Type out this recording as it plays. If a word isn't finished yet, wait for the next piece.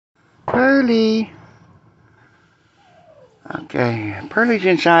Pearly. Okay, Pearly's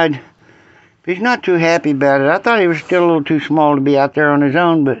inside. He's not too happy about it. I thought he was still a little too small to be out there on his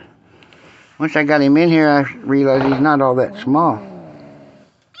own, but once I got him in here, I realized he's not all that small.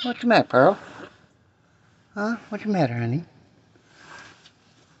 What's the matter, Pearl? Huh? What's the matter, honey?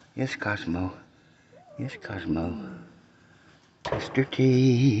 Yes, Cosmo. Yes, Cosmo. Mr.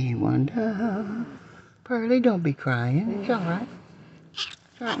 T, Wanda. Pearly, don't be crying. It's all right. It's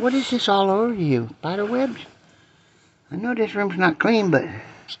all right. What is this all over you? Spider webs? I know this room's not clean, but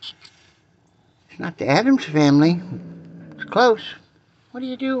it's not the Addams family. It's close. What are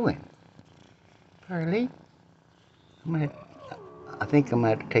you doing? Pearly? I think I'm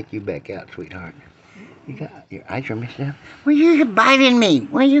going to have to take you back out, sweetheart. You got your eyes are messed up. Well, you biting me.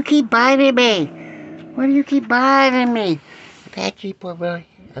 Why you keep biting me? Why do you keep biting me? Apache, poor boy.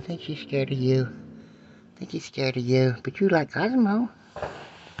 I think she's scared of you. I think he's scared of you. But you like Cosmo.